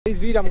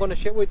video, I'm going to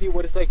share with you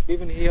what it's like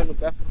living here in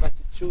Bedford,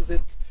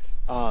 Massachusetts.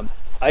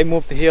 I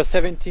moved here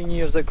 17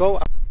 years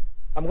ago.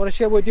 I'm going to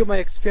share with you my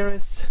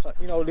experience,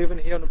 living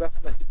here in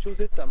Bedford,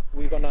 Massachusetts. I'm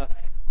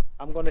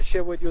going to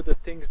share with you the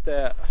things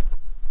that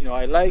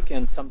I like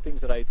and some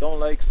things that I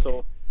don't like.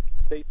 So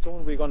stay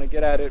tuned. We're going to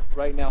get at it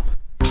right now.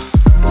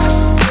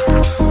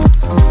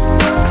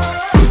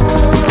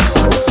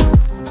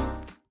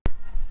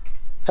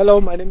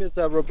 Hello, my name is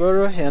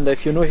Roberto, and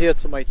if you're new here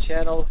to my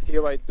channel,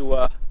 here I do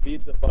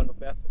videos about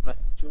Bedford,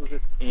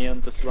 Massachusetts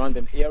and the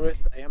surrounding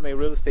areas. I am a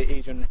real estate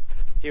agent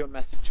here in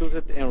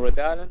Massachusetts and Rhode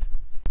Island.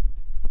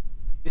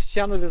 This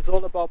channel is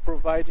all about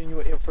providing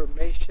you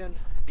information,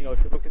 if you're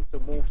looking to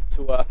move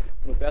to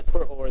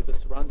Bedford or the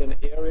surrounding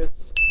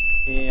areas.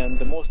 And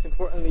most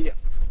importantly,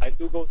 I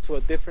do go to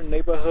different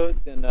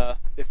neighborhoods and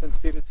different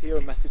cities here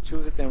in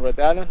Massachusetts and Rhode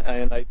Island,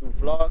 and I do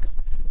vlogs.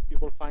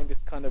 People find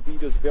this kind of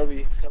videos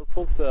very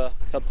helpful to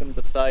help them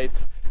decide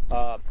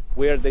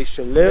where they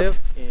should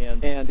live.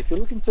 And if you're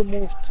looking to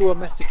move to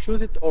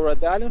Massachusetts or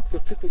Rhode Island,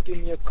 feel free to give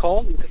me a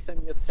call. You can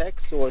send me a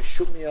text or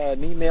shoot me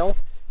an email.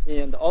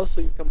 And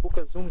also you can book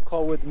a Zoom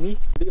call with me.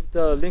 Leave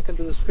the link in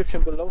the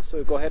description below,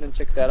 so go ahead and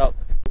check that out.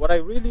 What I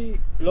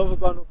really love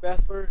about New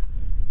Bedford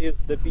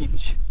is the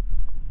beach.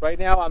 Right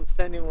now I'm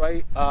standing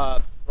right now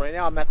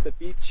I'm at the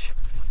beach.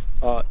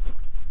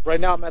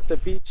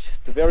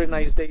 It's a very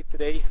nice day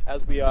today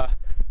as we are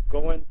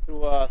going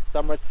through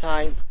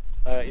summertime.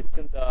 It's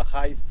in the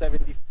high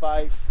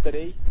 75s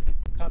today.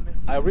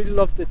 I really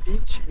love the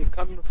beach. Me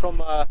coming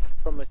from a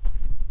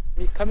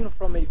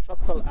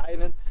tropical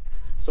island,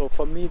 so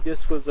for me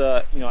this was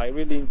I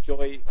really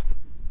enjoy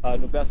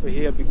New Bedford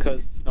here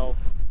because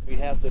we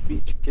have the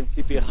beach. You can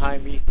see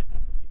behind me.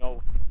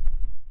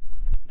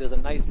 There's a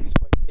nice beach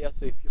right there.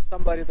 So if you're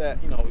somebody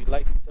that you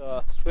like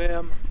to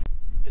swim,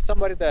 if you're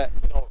somebody that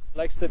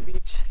likes the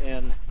beach,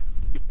 and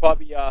you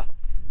probably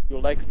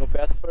you'll like New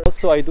Bedford.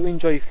 Also, I do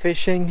enjoy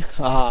fishing.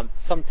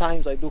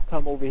 Sometimes I do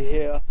come over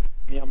here.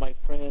 Me and my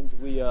friends,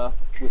 we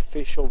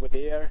fish over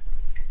there.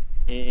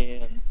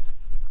 And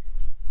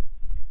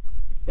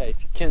yeah,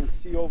 if you can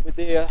see over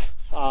there,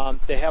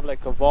 they have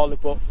like a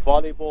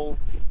volleyball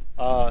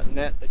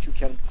net that you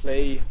can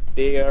play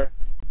there.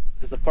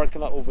 There's a parking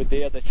lot over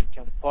there that you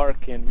can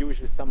park, and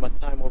usually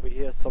summertime over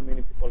here, so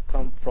many people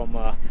come from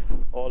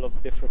all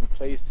of different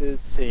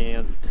places.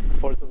 And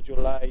 4th of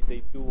July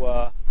they do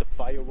the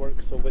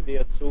fireworks over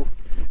there too,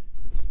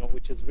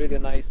 which is really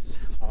nice.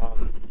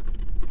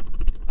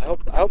 I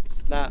hope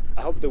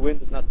the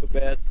wind is not too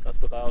bad, it's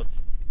not too loud.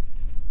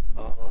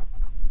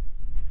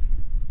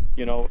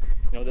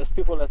 There's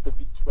people at the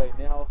beach right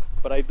now,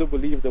 but I do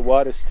believe the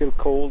water is still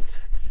cold.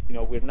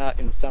 We're not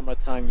in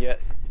summertime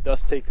yet. It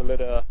does take a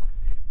little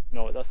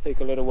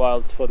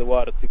while for the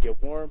water to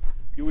get warm.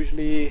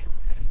 Usually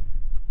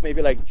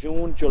maybe like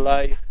June,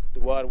 July, the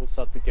water will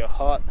start to get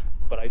hot,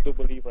 but I do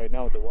believe right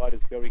now the water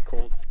is very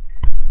cold.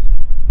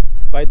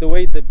 By the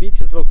way, the beach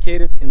is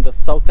located in the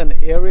southern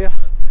area.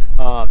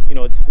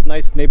 This is a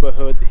nice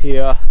neighborhood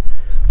here.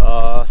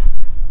 Let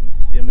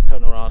me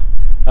turn around.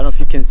 I don't know if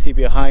you can see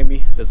behind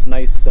me. There's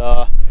nice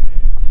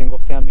single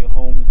family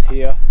homes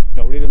here.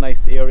 Really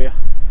nice area.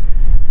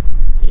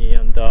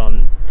 And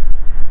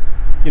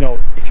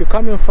if you're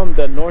coming from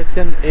the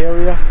northern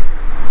area,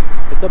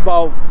 it's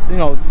about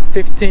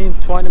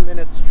 15-20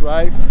 minutes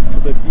drive to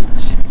the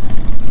beach.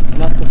 It's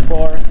not too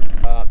far.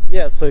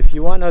 So if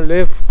you want to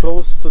live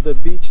close to the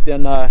beach,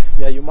 then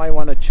you might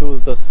want to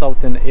choose the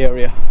southern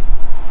area.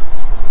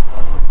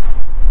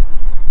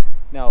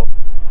 Now,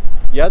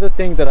 the other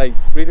thing that I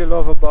really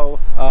love about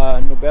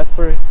New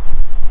Bedford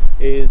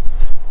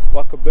is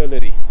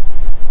walkability.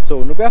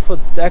 So New Bedford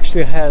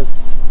actually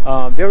has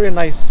very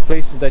nice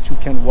places that you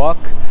can walk.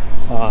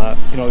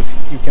 If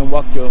you can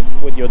walk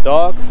with your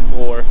dog,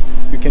 or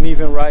you can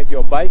even ride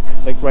your bike.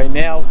 Like right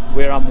now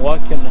where I'm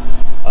walking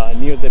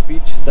near the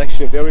beach, it's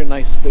actually a very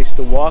nice place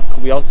to walk.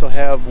 We also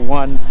have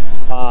one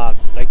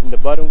like in the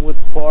Buttonwood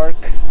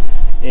Park,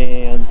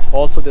 and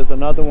also there's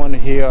another one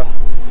here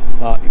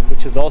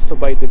which is also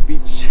by the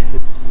beach.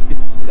 It's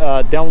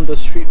down the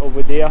street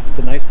over there. It's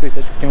a nice place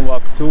that you can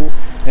walk to,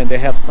 and they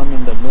have some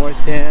in the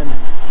north end.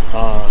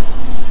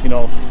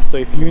 So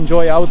if you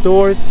enjoy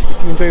outdoors,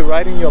 if you enjoy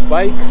riding your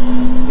bike,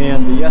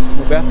 and yes,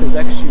 New Bedford is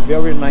actually a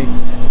very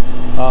nice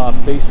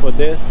place for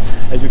this.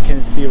 As you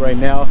can see right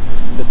now,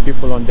 there's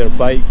people on their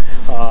bikes,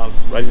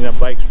 riding their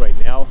bikes right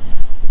now,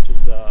 which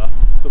is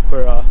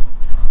super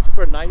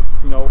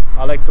nice.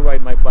 I like to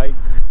ride my bike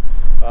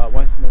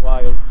once in a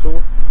while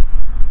too.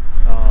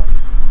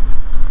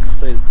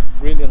 So it's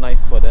really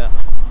nice for that.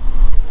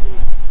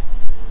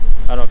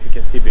 I don't know if you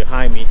can see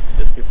behind me,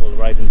 there's people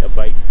riding their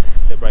bikes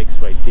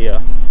right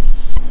there.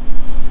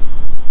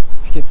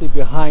 You can see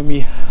behind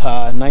me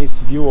a nice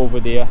view over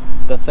there.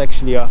 That's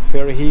actually a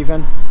ferry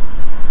haven.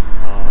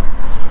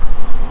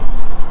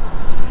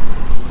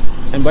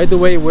 And by the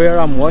way, where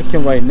I'm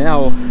walking right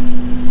now,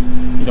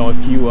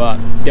 if you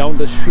down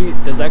the street,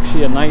 there's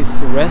actually a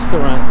nice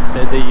restaurant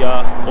that they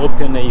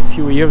opened a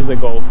few years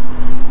ago,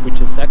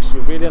 which is actually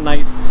really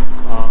nice.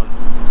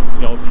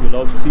 If you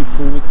love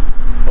seafood,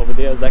 over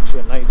there's actually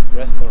a nice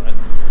restaurant.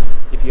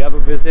 If you ever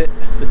visit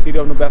the city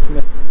of New Bedford,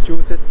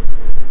 Massachusetts,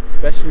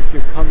 especially if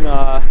you come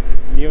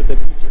near the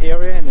beach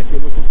area and if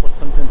you're looking for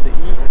something to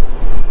eat,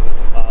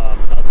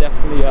 I'll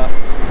definitely,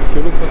 if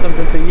you're looking for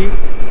something to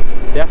eat,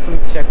 definitely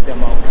check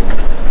them out.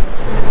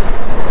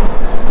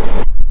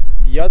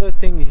 The other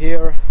thing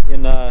here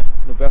in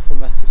New Bedford,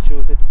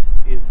 Massachusetts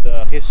is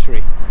the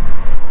history.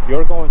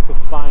 You're going to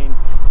find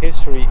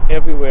history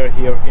everywhere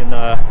here in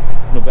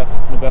New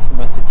Bedford,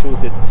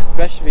 Massachusetts,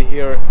 especially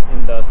here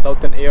in the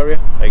southern area,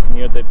 like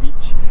near the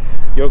beach.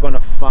 You're gonna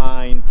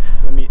find,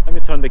 let me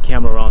turn the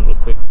camera around real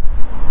quick.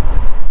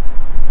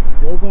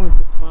 You're going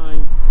to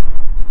find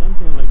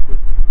something like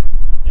this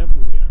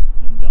everywhere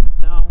in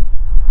downtown,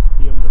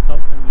 here in the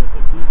southern near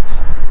the beach.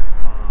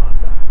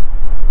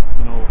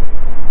 You know,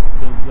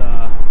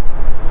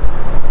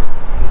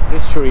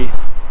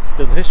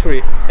 there's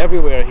history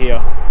everywhere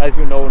here. As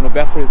you know, New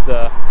Bedford is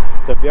a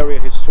very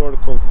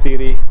historical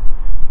city.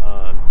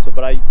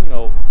 But you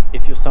know,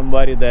 if you're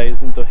somebody that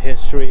is into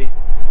history,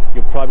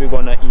 you're probably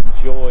gonna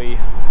enjoy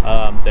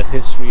the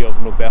history of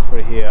New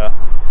Bedford here,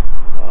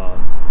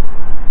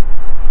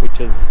 which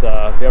is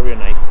very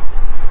nice.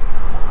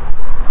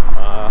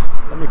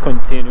 Let me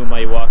continue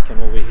my walking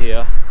over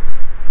here.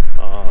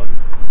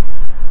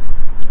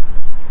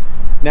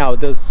 Now,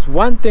 there's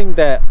one thing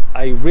that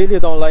I really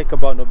don't like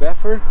about New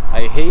Bedford.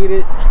 I hate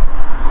it,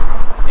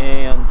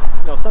 and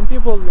you know,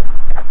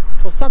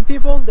 for some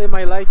people they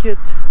might like it,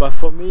 but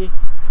for me,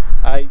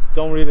 I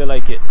don't really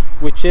like it,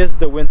 which is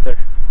the winter.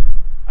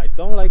 I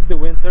don't like the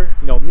winter.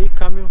 You know, me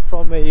coming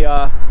from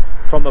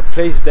a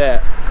place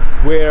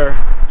where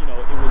you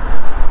know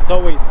it's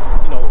always,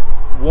 you know,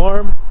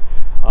 warm.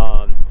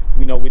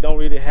 You know, we don't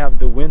really have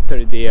the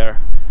winter there.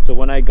 So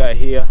when I got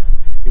here,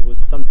 it was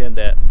something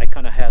that I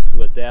kind of had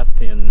to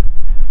adapt, and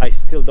I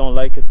still don't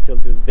like it till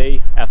this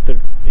day after,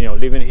 you know,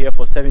 living here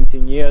for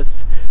 17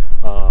 years.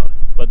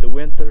 But the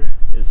winter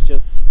is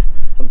just,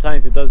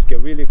 sometimes it does get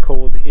really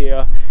cold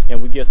here,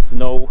 and we get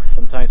snow,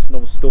 sometimes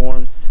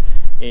snowstorms.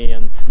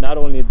 And not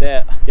only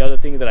that, the other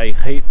thing that I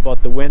hate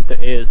about the winter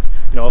is,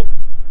 you know,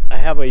 I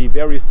have a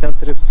very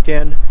sensitive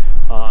skin.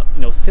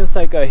 You know, since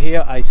I got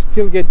here, I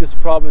still get this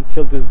problem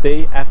till this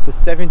day after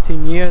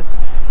 17 years.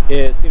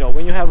 Is, you know,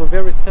 when you have a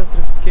very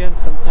sensitive skin,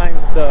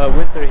 sometimes the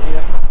winter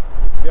here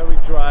is very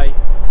dry,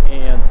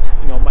 and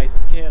you know, my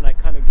skin, I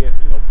kind of get,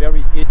 you know,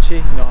 very itchy.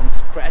 You know, I'm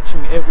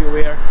scratching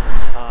everywhere,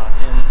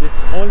 and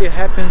this only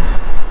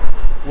happens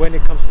when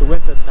it comes to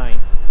winter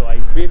time. So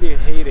I really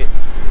hate it.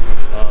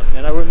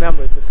 And I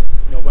remember that,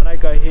 you know, when I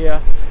got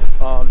here,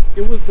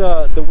 it was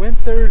the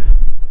winter.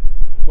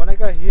 When I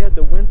got here,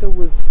 the winter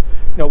was,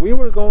 you know, we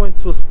were going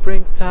to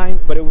springtime,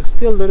 but it was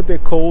still a little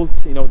bit cold.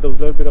 You know, there was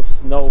a little bit of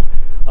snow.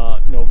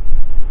 You know,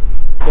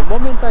 the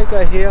moment I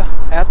got here,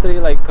 after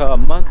like a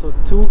month or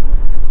two,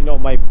 you know,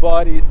 my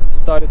body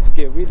started to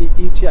get really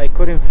itchy. I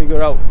couldn't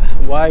figure out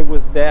why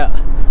was that.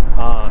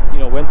 You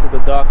know, went to the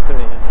doctor,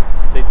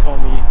 and they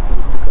told me it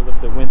was because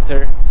of the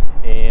winter.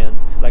 And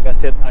like I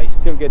said, I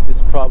still get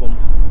this problem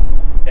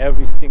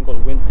every single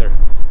winter.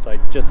 So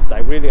I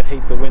really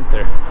hate the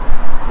winter.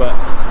 But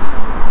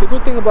the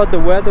good thing about the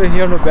weather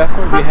here in New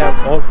Bedford, we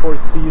have all 4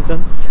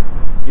 seasons.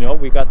 You know,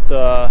 we got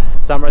the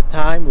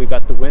summertime, we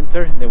got the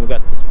winter, then we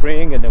got the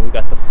spring, and then we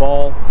got the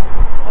fall.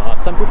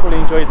 Some people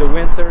enjoy the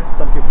winter,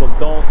 some people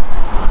don't.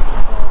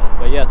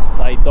 But yes,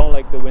 I don't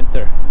like the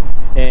winter.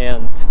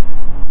 And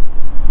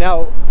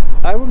now,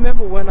 I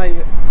remember when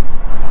I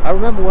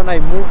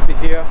moved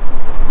here,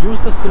 it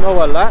used to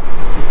snow a lot.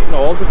 It used to snow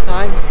all the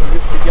time. We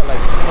used to get like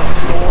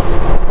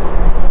snowstorms.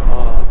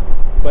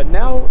 But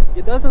now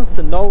it doesn't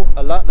snow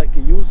a lot like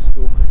it used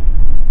to.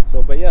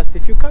 So, but yes,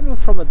 if you're coming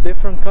from a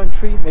different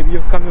country, maybe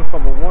you're coming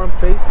from a warm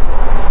place,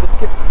 just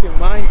keep in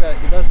mind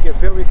that it does get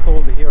very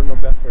cold here in New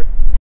Bedford.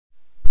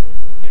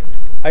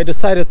 I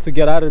decided to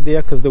get out of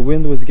there because the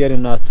wind was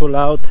getting too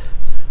loud.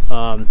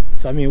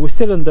 So I mean, we're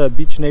still in the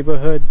beach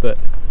neighborhood, but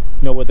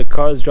you know, with the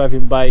cars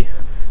driving by,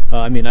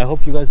 I mean, I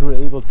hope you guys were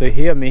able to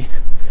hear me,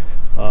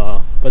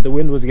 but the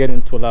wind was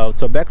getting too loud.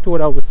 So back to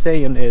what I was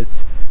saying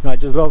is, you know, I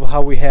just love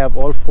how we have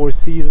all 4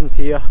 seasons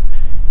here.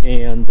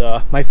 And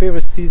my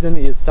favorite season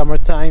is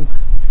summertime,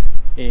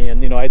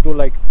 and you know, I do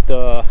like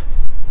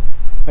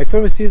my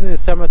favorite season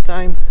is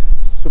summertime. It's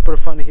super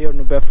fun here in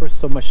New Bedford,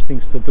 so much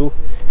things to do.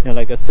 And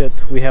like I said,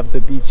 we have the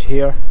beach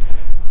here.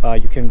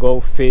 You can go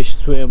fish,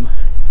 swim,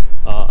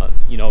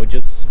 you know,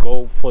 just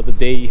go for the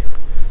day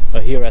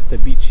here at the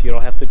beach. You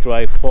don't have to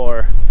drive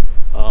far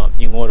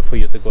in order for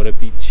you to go to the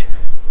beach.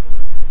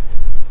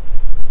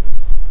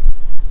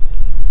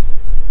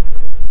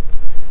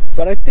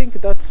 But I think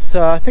that's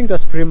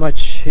pretty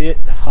much it.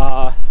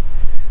 I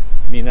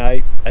mean,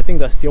 I think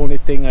that's the only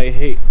thing I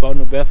hate about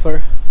New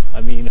Bedford.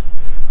 I mean,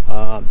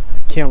 I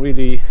can't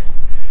really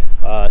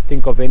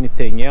think of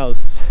anything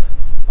else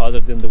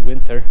other than the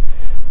winter.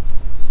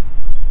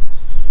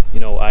 You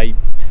know, like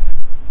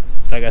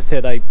I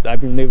said, I've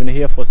been living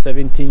here for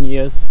 17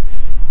 years,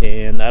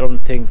 and I don't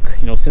think,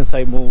 you know, since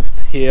I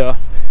moved here,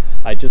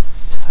 I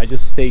just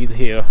stayed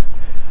here.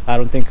 I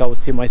don't think I would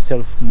see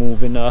myself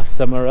moving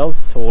somewhere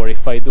else, or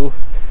if I do,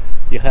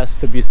 it has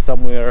to be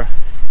somewhere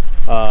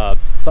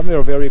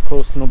somewhere very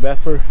close to New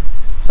Bedford,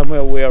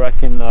 somewhere where I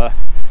can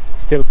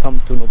still come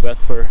to New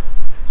Bedford.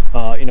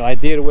 You know, I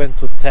did went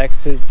to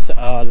Texas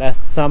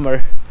last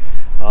summer.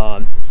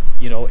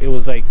 You know, it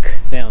was like,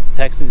 damn,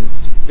 Texas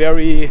is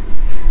very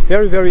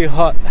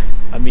hot.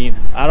 I mean,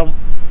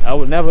 I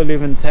would never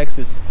live in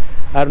Texas.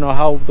 I don't know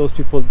how those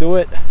people do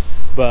it,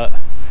 but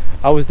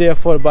I was there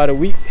for about a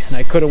week and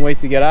I couldn't wait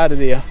to get out of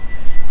there.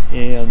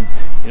 And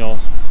you know,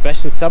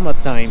 especially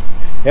summertime,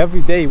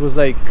 every day was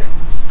like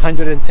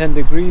 110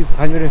 degrees,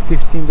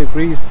 115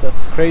 degrees.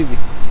 That's crazy.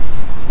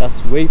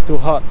 That's way too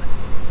hot.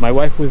 My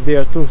wife was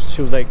there too.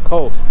 She was like,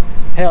 oh,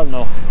 hell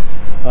no.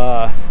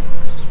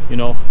 You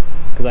know,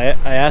 because I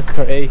asked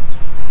her, hey,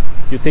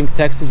 you think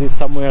Texas is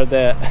somewhere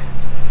that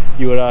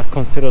you would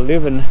consider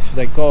living? She's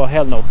like, oh,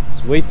 hell no,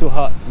 it's way too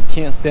hot. We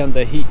can't stand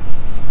the heat.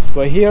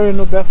 But here in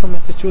Bedford,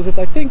 Massachusetts,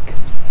 I think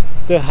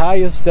the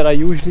highest that I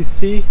usually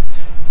see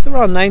is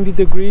around 90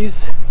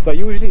 degrees, but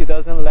usually it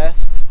doesn't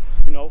last.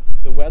 You know,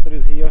 the weather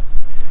is here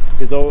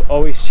is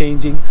always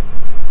changing.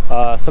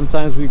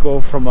 Sometimes we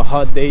go from a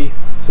hot day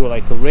to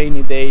like a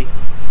rainy day,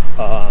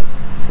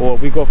 or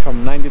we go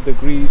from 90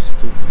 degrees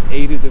to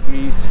 80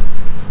 degrees.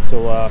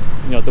 So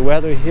you know, the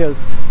weather here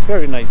is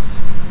very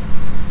nice.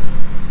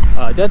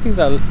 The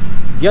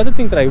other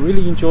thing that I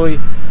really enjoy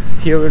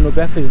here in New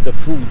Bedford is the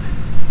food.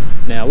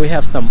 Now we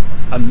have some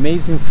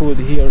amazing food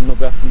here in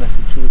Bedford,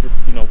 Massachusetts.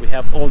 You know, we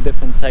have all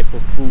different type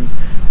of food.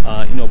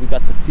 You know, we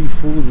got the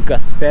seafood, we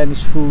got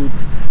Spanish food,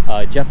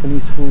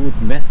 Japanese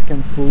food,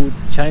 Mexican food,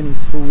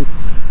 Chinese food.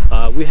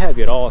 We have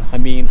it all. I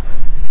mean,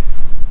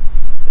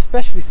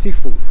 especially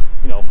seafood.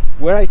 You know,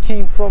 where I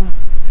came from,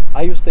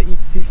 I used to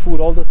eat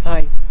seafood all the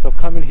time. So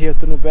coming here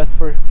to New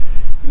Bedford,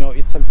 you know,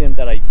 it's something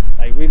that I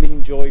really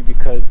enjoy,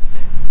 because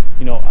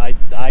you know,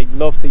 I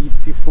love to eat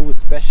seafood,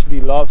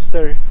 especially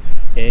lobster.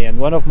 And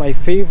one of my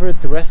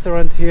favorite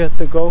restaurants here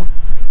to go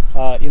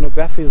in New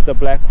Bedford is the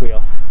Black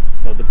Whale.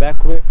 You know,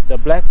 the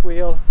Black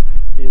Whale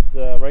is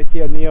right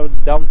there near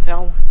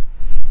downtown.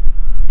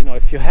 You know,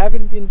 if you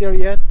haven't been there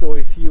yet, or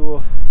if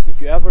you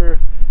ever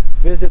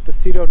visit the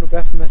city of New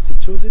Bedford,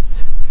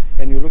 Massachusetts,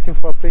 and you're looking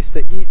for a place to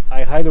eat,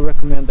 I highly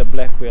recommend the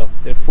Black Whale.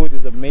 Their food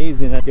is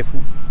amazing. If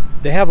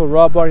they have a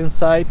raw bar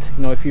inside,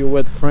 you know, if you're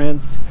with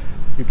friends,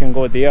 you can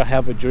go there,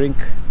 have a drink.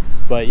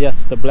 But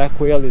yes, the Black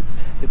Whale,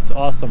 it's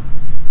awesome.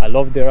 I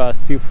love their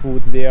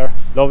seafood there,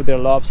 love their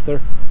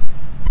lobster.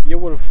 You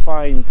will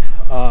find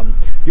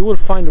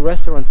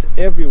restaurants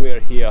everywhere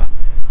here.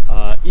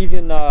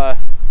 Even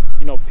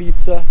you know,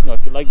 pizza. You know,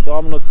 if you like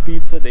Domino's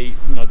pizza, they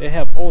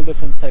have all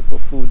different type of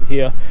food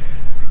here.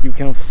 You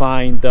can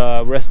find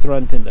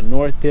restaurant in the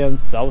North End,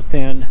 South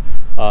End,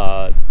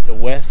 the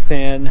West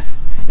End,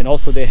 and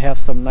also they have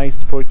some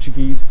nice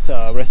Portuguese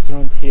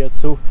restaurant here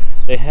too.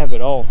 They have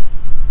it all.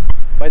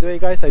 By the way,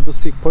 guys, I do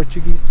speak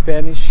Portuguese,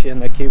 Spanish,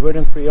 and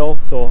Caribbean Creole.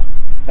 So,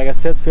 like I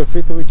said, feel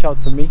free to reach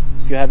out to me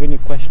if you have any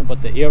question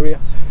about the area.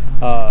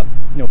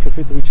 You know, feel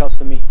free to reach out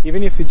to me.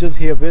 Even if you're just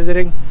here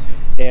visiting,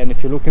 and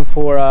if you're looking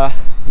for,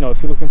 you know,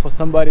 if you're looking for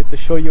somebody to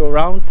show you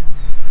around,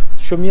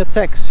 shoot me a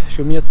text,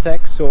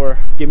 or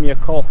give me a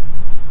call.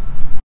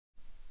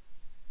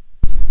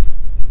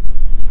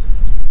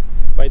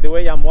 By the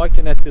way, I'm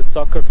working at this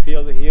soccer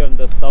field here in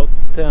the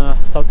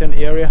southern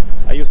area.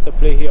 I used to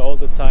play here all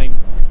the time.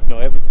 You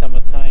know, every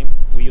summertime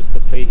we used to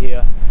play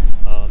here.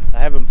 I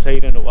haven't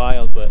played in a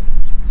while, but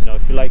you know,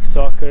 if you like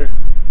soccer,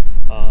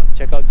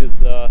 check out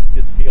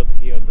this field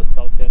here in the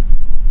south end.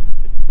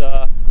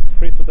 It's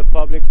free to the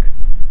public.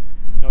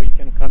 You know, you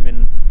can come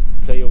and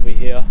play over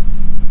here.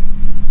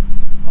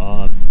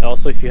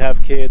 Also, if you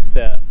have kids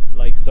that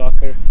like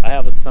soccer, I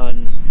have a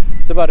son.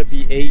 He's about to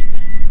be 8,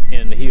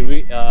 and he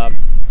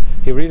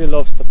really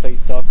loves to play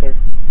soccer.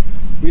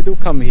 We do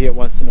come here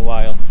once in a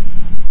while.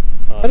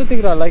 Another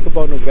thing that I like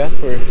about New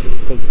Bedford,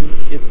 because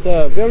it's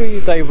a very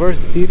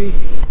diverse city.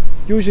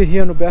 Usually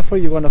here in New Bedford,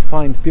 you're gonna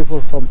find people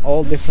from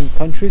all different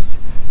countries.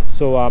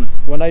 So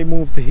when I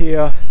moved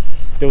here,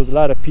 there was a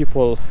lot of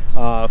people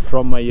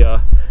from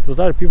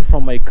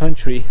my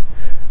country.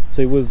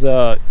 So it was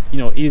you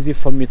know, easy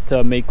for me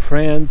to make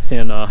friends,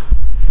 and you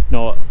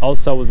know,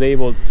 also I was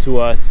able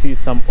to see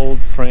some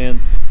old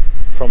friends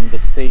from the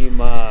same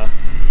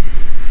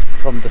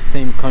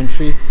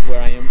country where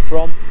I am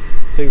from.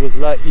 So it was a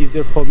lot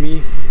easier for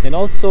me. And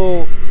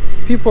also,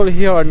 people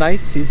here are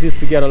nice, easy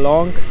to get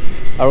along.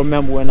 I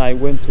remember when I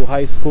went to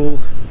high school,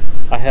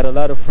 I had a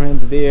lot of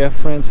friends there,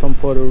 friends from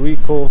Puerto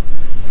Rico,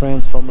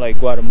 friends from like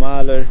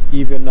Guatemala,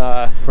 even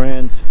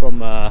friends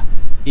from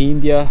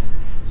India.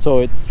 So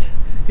it's,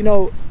 you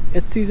know,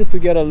 it's easy to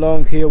get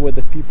along here with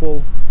the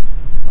people.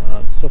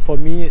 So for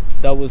me,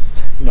 that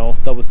was, you know,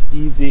 that was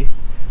easy.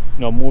 You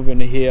know, moving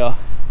here,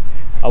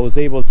 I was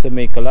able to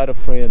make a lot of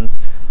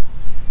friends,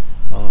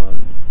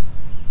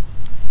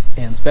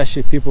 and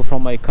especially people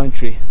from my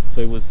country. So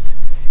it was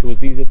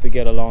easy to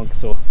get along.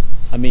 So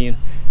I mean,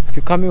 if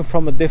you're coming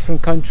from a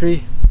different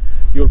country,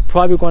 you're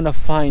probably gonna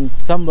find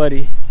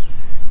somebody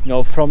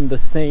from the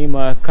same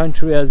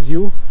country as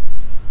you.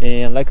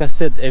 And like I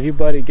said,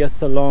 everybody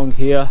gets along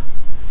here.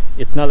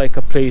 It's not like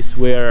a place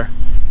where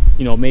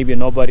maybe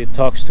nobody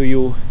talks to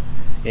you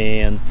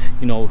and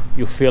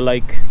you feel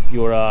like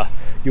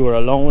you're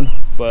alone.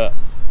 But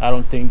I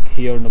don't think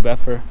here in New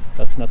Bedford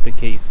that's not the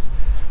case.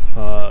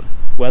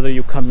 Whether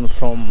you're coming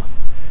from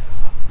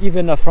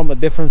even from a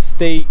different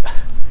state,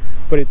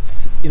 but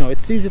it's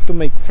it's easy to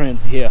make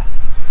friends here.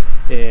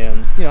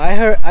 And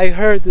I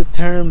heard the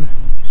term,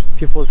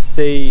 people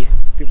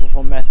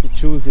from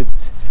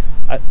Massachusetts,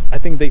 I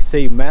think they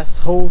say mass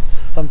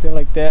holes, something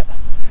like that.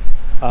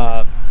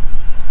 I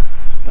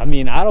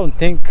mean, I don't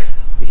think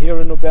here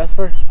in New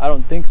Bedford, I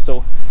don't think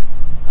so.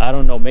 I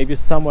don't know, maybe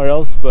somewhere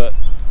else, but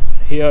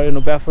here in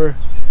New Bedford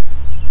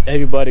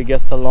everybody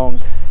gets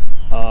along.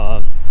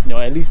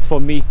 At least for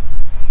me,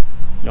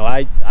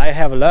 I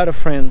have a lot of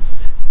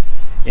friends,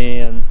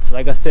 and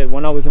like I said,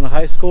 when I was in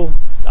high school,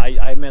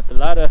 I met a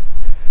lot of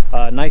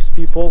nice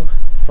people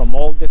from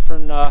all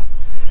different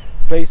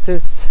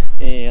places,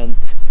 and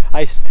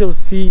I still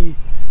see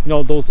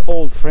those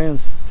old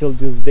friends till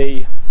this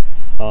day.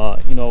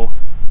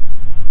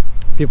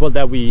 People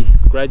that we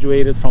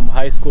graduated from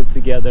high school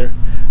together,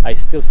 I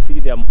still see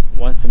them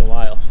once in a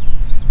while.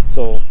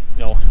 So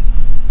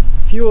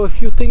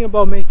if you're thinking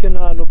about making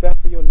New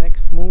Bedford your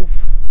next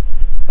move,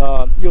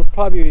 you'll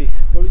probably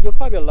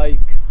like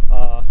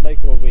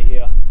it over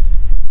here.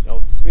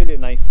 It's really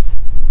nice.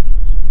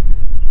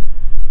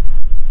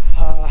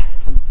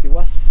 Let me see,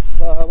 what's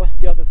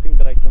the other thing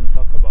that I can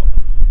talk about?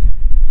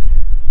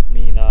 I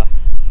mean, I'm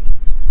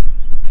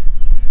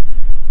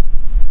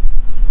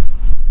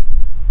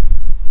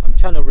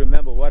trying to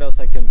remember what else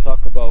I can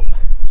talk about.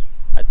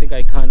 I think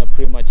I kind of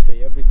pretty much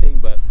say everything,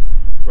 but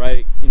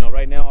right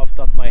now off the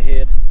top of my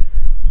head,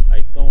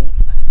 I don't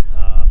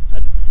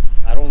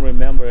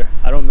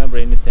remember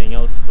anything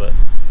else, but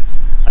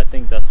I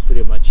think that's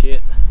pretty much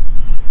it.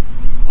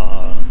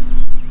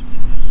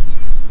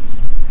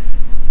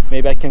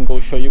 Maybe I can go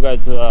show you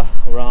guys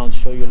around,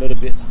 show you a little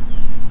bit.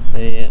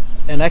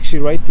 And actually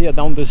right there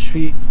down the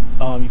street,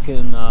 you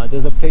can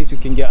there's a place you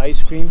can get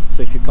ice cream.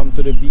 So if you come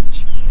to the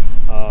beach,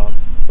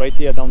 right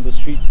there down the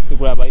street to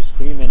grab ice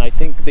cream, and I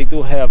think they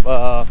do have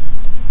hot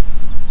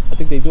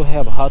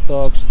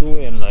dogs too,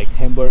 and like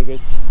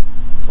hamburgers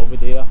over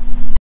there.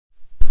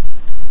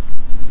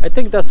 I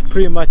think that's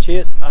pretty much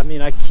it. I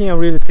mean, I can't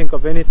really think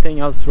of anything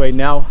else right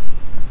now.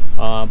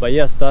 But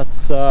yes, that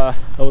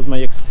was my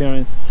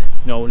experience,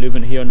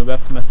 living here in New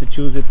Bedford,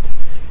 Massachusetts.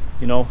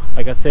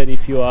 Like I said,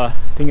 if you are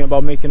thinking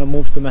about making a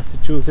move to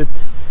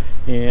Massachusetts,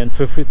 and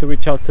feel free to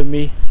reach out to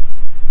me,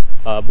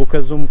 book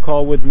a Zoom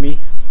call with me,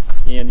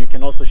 and you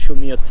can also shoot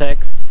me a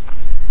text,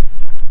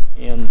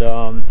 and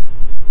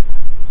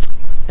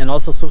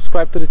also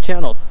subscribe to the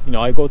channel.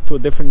 I go to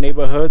different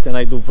neighborhoods and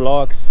I do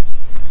vlogs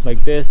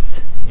like this,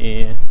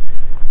 and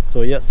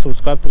so yeah,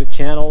 subscribe to the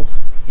channel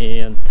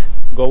and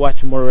go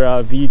watch more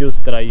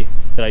videos that I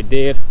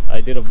did.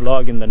 I did a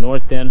vlog in the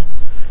north end.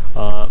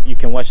 You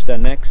can watch that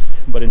next,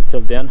 but until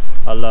then,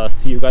 I'll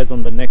see you guys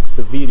on the next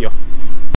video.